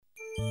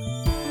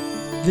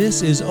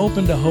This is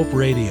Open to Hope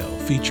Radio,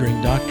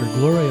 featuring Dr.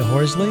 Gloria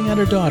Horsley and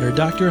her daughter,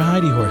 Dr.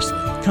 Heidi Horsley,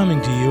 coming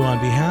to you on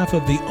behalf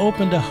of the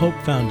Open to Hope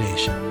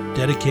Foundation,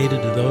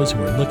 dedicated to those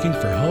who are looking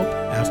for hope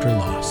after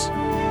loss.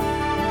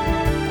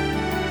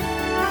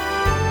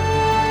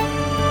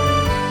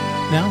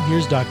 Now,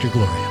 here's Dr.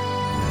 Gloria.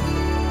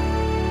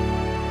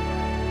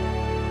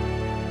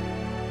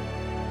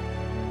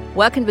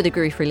 Welcome to the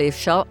Grief Relief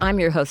Show. I'm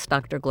your host,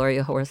 Dr.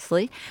 Gloria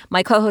Horsley.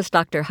 My co-host,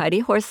 Dr. Heidi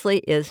Horsley,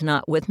 is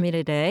not with me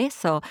today,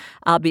 so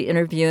I'll be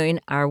interviewing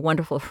our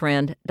wonderful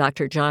friend,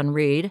 Dr. John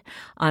Reid,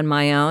 on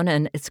my own,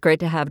 and it's great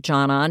to have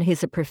John on.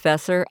 He's a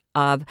professor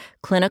of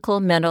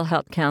clinical mental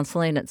health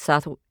counseling at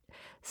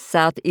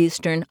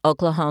Southeastern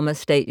Oklahoma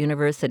State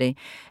University,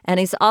 and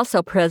he's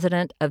also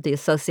president of the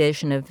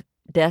Association of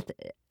Death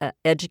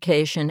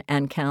Education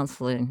and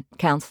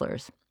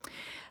Counselors.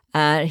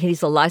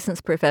 He's a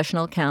licensed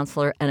professional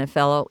counselor and a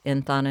fellow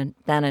in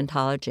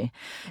thanatology.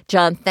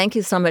 John, thank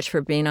you so much for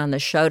being on the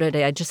show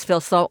today. I just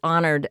feel so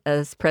honored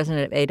as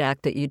president of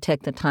ADAC that you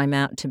take the time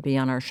out to be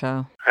on our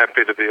show.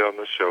 Happy to be on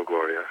the show,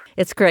 Gloria.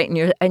 It's great,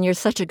 and you're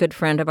such a good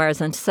friend of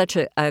ours and such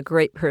a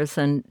great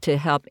person to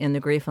help in the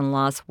grief and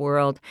loss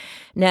world.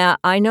 Now,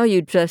 I know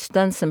you've just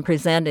done some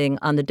presenting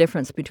on the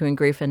difference between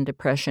grief and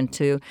depression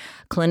to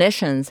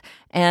clinicians,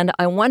 and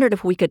I wondered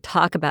if we could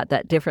talk about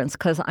that difference,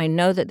 because I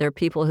know that there are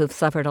people who've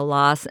suffered a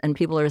loss, and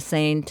people are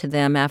saying to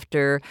them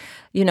after,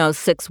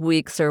 6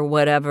 weeks or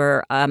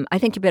whatever, I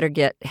think you better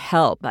get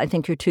help. I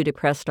think you're too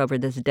depressed over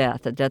this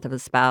death, the death of a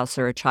spouse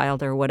or a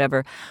child or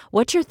whatever.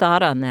 What's your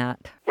thought on that?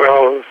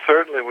 Well,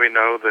 certainly we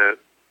know that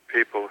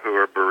people who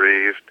are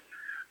bereaved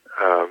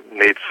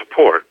need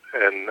support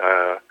and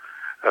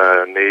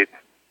need,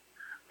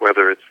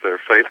 whether it's their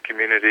faith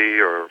community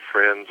or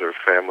friends or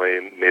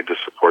family, need to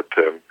support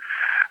them.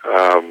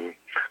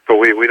 But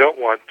we don't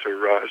want to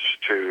rush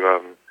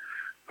to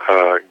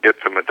get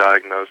them a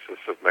diagnosis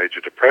of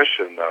major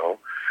depression, though,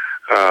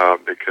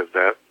 because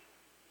that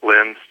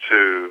lends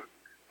to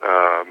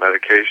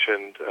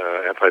medication,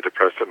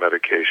 antidepressant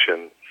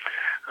medication,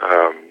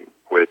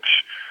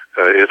 which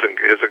isn't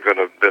going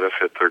to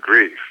benefit their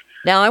grief.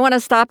 Now, I want to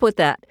stop with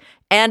that.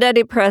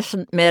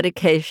 Antidepressant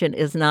medication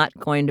is not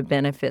going to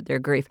benefit their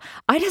grief.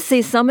 I just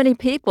see so many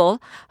people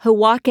who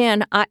walk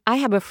in. I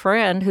have a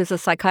friend who's a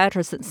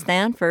psychiatrist at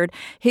Stanford.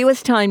 He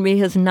was telling me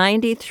his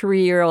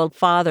 93-year-old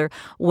father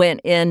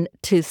went in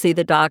to see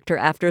the doctor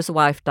after his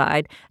wife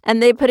died,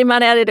 and they put him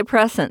on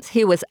antidepressants.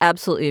 He was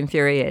absolutely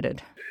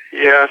infuriated.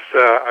 Yes,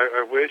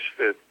 I wish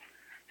that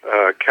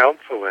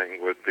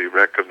counseling would be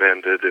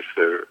recommended if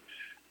they're,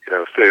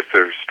 if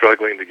they're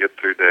struggling to get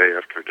through day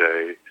after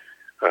day.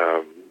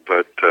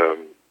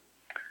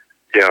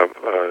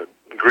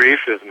 Grief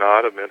is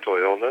not a mental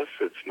illness.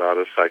 It's not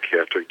a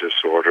psychiatric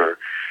disorder,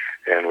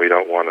 and we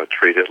don't want to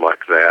treat it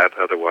like that.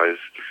 Otherwise,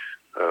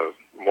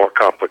 more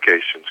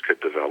complications could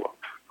develop.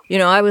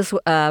 I was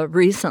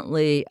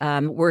recently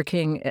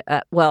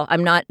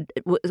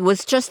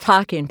was just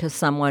talking to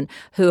someone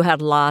who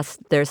had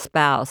lost their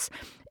spouse.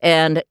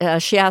 And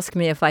she asked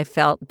me if I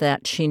felt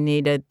that she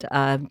needed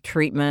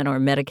treatment or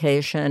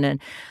medication.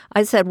 And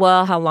I said,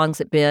 well, how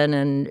long's it been?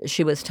 And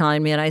she was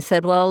telling me. And I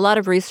said, well, a lot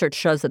of research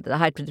shows that the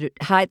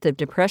height of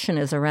depression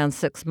is around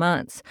 6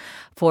 months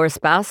for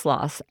spouse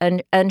loss.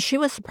 And she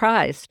was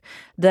surprised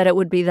that it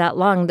would be that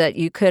long, that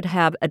you could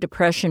have a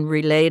depression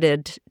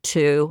related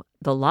to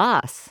the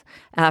loss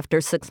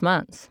after 6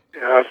 months.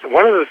 Yeah, so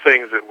one of the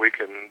things that we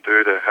can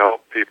do to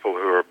help people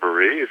who are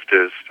bereaved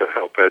is to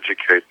help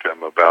educate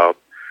them about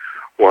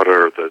what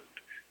are the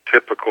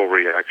typical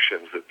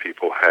reactions that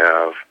people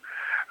have,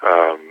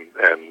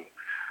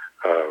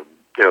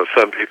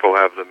 some people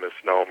have the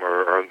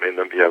misnomer,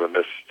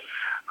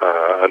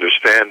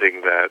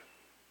 understanding that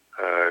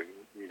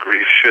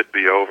grief should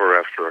be over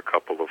after a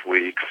couple of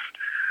weeks,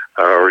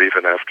 or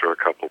even after a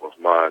couple of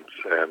months,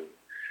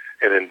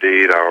 and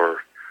indeed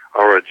our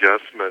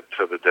adjustment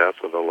to the death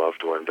of a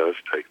loved one does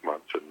take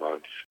months and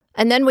months.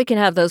 And then we can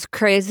have those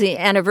crazy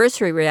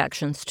anniversary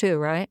reactions too,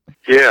 right?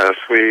 Yes,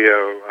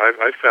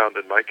 I found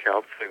in my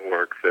counseling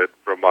work that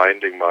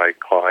reminding my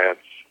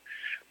clients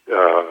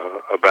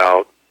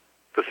about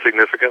the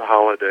significant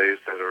holidays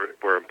that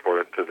were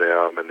important to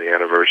them and the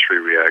anniversary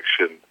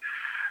reaction,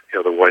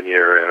 the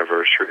 1-year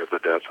anniversary of the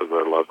death of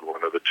their loved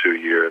one, or the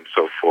 2-year and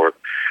so forth,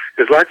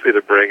 is likely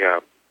to bring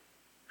up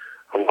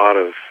a lot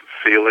of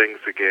feelings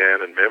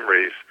again and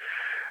memories,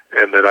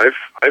 and that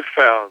I've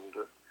found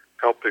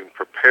helping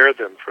prepare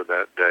them for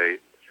that day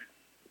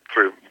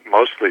through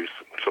mostly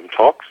some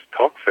talk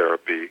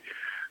therapy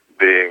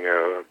being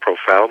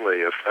profoundly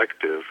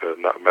effective.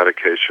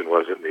 Medication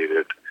wasn't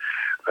needed,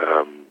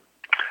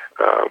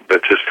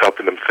 but just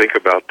helping them think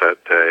about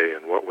that day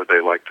and what would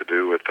they like to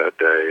do with that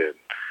day,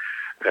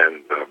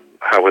 and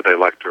how would they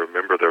like to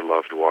remember their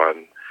loved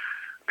one.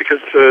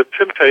 Because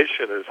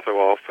temptation is so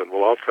often,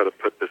 well, I'll try to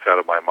put this out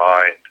of my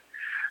mind,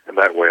 and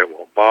that way it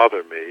won't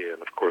bother me.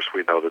 And of course,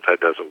 we know that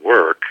doesn't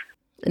work.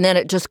 And then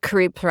it just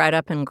creeps right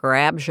up and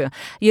grabs you.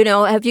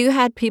 Have you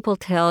had people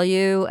tell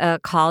you,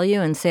 call you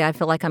and say, I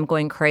feel like I'm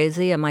going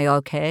crazy, am I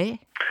okay?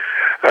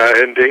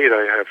 Indeed,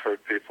 I have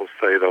heard people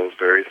say those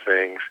very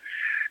things.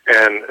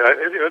 And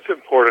it's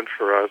important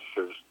for us,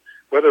 as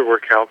whether we're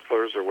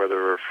counselors or whether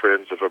we're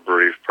friends of a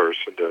bereaved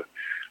person, to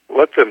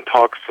let them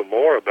talk some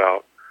more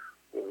about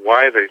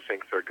why they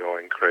think they're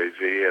going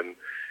crazy, and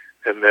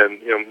then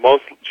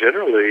most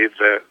generally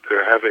that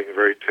they're having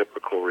very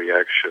typical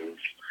reactions.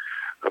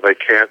 They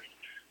can't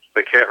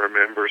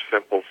remember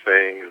simple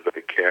things.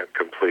 They can't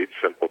complete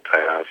simple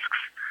tasks.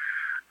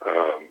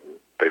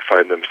 They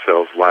find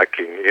themselves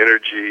lacking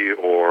energy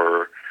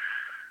or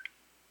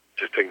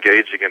just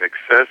engaging in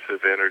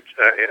excessive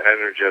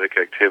energetic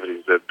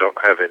activities that don't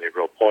have any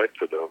real point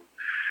to them.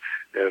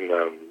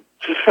 And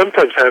just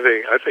sometimes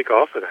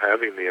often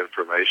having the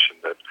information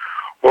that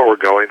what we're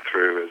going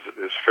through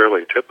is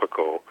fairly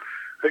typical,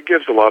 it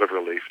gives a lot of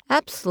relief.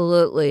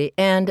 Absolutely.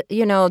 And,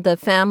 the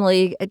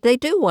family, they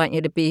do want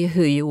you to be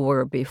who you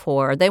were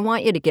before. They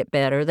want you to get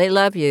better. They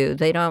love you.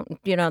 They don't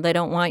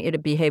want you to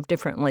behave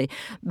differently.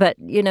 But,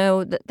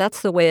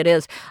 that's the way it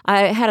is.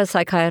 I had a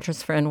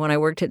psychiatrist friend when I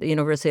worked at the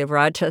University of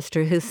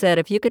Rochester who said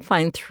if you could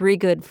find 3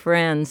 good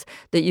friends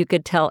that you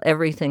could tell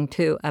everything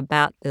to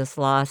about this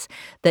loss,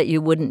 that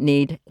you wouldn't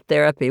need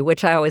therapy,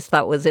 which I always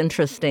thought was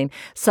interesting.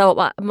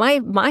 So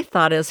my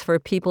thought is for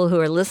people who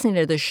are listening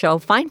to the show,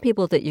 find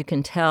people that you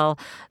can tell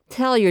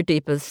your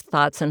deepest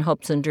thoughts and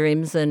hopes and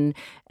dreams and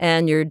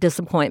your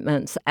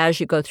disappointments as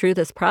you go through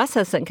this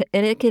process. And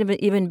it can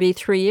even be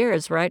 3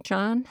 years, right,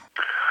 John?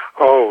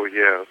 Oh,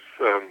 yes.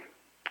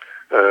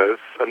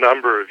 It's a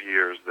number of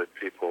years that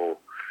people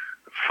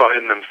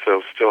find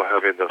themselves still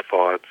having the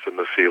thoughts and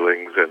the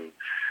feelings and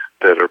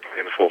that are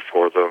painful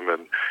for them.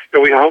 And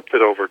we hope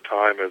that over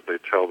time, as they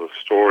tell the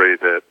story,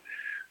 that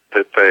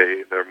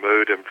their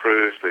mood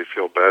improves, they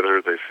feel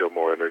better, they feel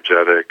more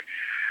energetic.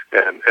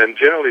 And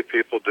generally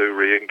people do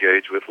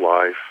re-engage with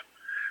life,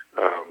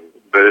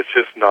 but it's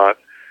just not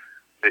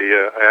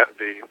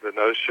the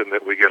notion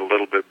that we get a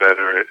little bit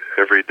better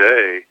every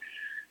day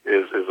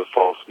is a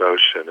false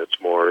notion. It's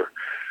more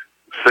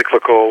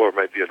cyclical, or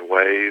maybe in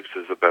waves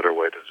is a better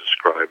way to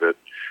describe it,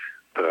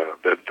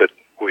 that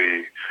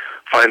we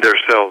find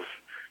ourselves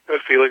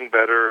feeling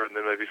better and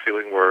then maybe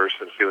feeling worse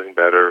and feeling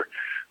better.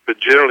 But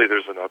generally,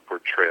 there's an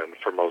upward trend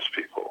for most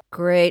people.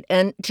 Great.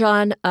 And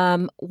John,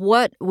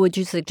 what would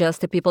you suggest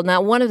to people? Now,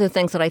 one of the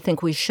things that I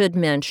think we should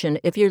mention,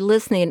 if you're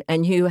listening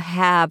and you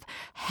have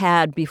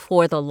had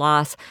before the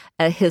loss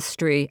a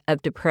history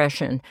of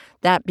depression,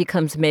 that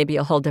becomes maybe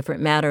a whole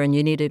different matter, and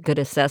you need a good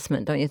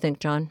assessment, don't you think,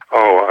 John?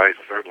 Oh, I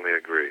certainly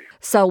agree.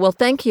 So, well,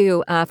 thank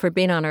you for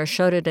being on our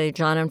show today,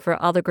 John, and for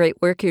all the great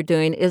work you're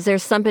doing. Is there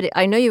somebody,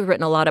 I know you've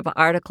written a lot of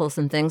articles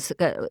and things.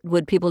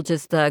 Would people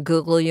just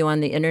Google you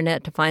on the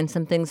internet to find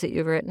some things that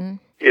you've written?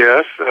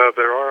 Yes,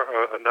 there are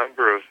a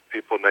number of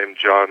people named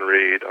John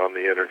Reid on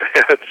the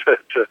internet.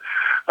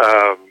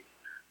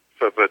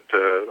 But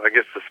I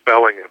guess the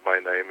spelling of my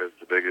name is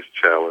the biggest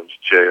challenge,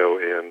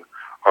 Jonreid.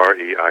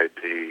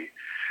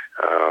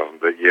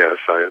 But yes,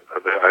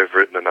 I've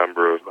written a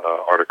number of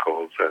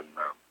articles, and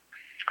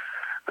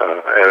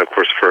of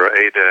course for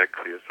ADEC,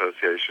 the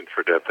Association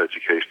for Death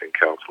Education and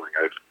Counseling,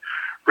 I've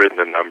written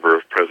a number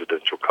of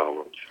presidential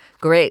columns.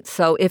 Great.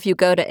 So if you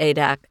go to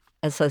ADEC,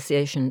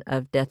 Association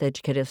of Death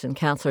Educators and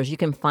Counselors, you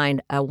can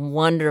find a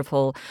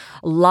wonderful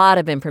lot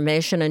of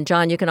information. And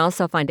John, you can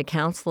also find a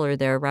counselor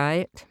there,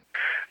 right?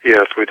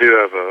 Yes, we do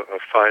have a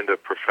Find a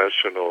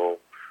Professional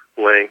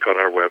link on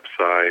our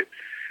website.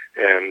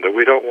 And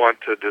we don't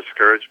want to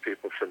discourage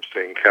people from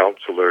seeing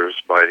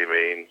counselors by any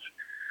means.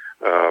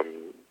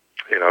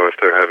 If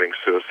they're having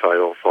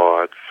suicidal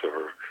thoughts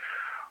or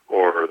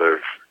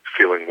they're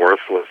feeling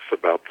worthless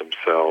about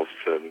themselves,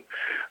 then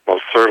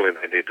most certainly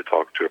they need to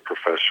talk to a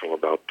professional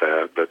about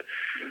that. But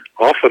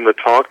often the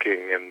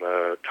talking and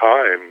the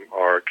time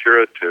are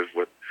curative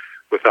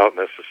without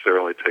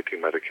necessarily taking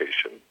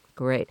medication.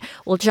 Great.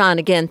 Well, John,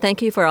 again,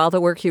 thank you for all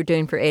the work you're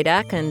doing for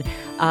ADEC, and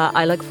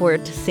I look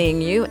forward to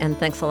seeing you, and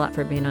thanks a lot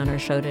for being on our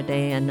show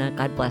today, and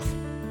God bless.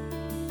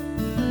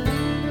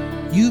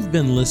 You've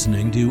been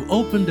listening to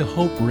Open to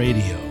Hope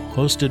Radio,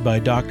 hosted by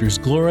Drs.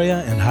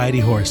 Gloria and Heidi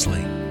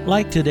Horsley.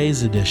 Like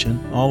today's edition,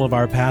 all of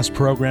our past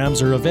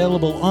programs are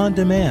available on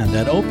demand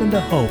at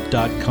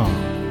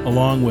opentohope.com,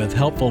 along with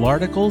helpful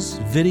articles,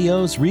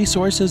 videos,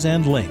 resources,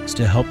 and links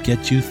to help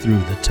get you through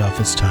the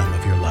toughest time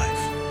of your life.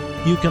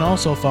 You can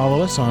also follow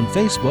us on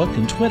Facebook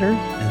and Twitter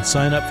and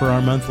sign up for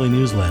our monthly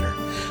newsletter.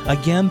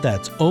 Again,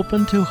 that's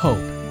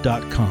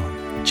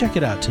opentohope.com. Check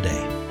it out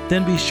today.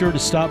 Then be sure to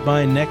stop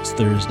by next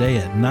Thursday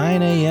at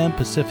 9 a.m.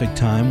 Pacific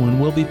Time when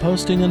we'll be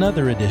posting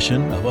another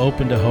edition of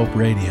Open to Hope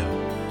Radio.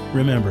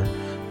 Remember,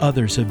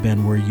 others have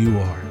been where you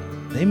are.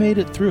 They made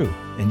it through,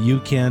 and you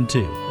can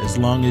too, as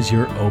long as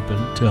you're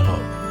open to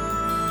hope.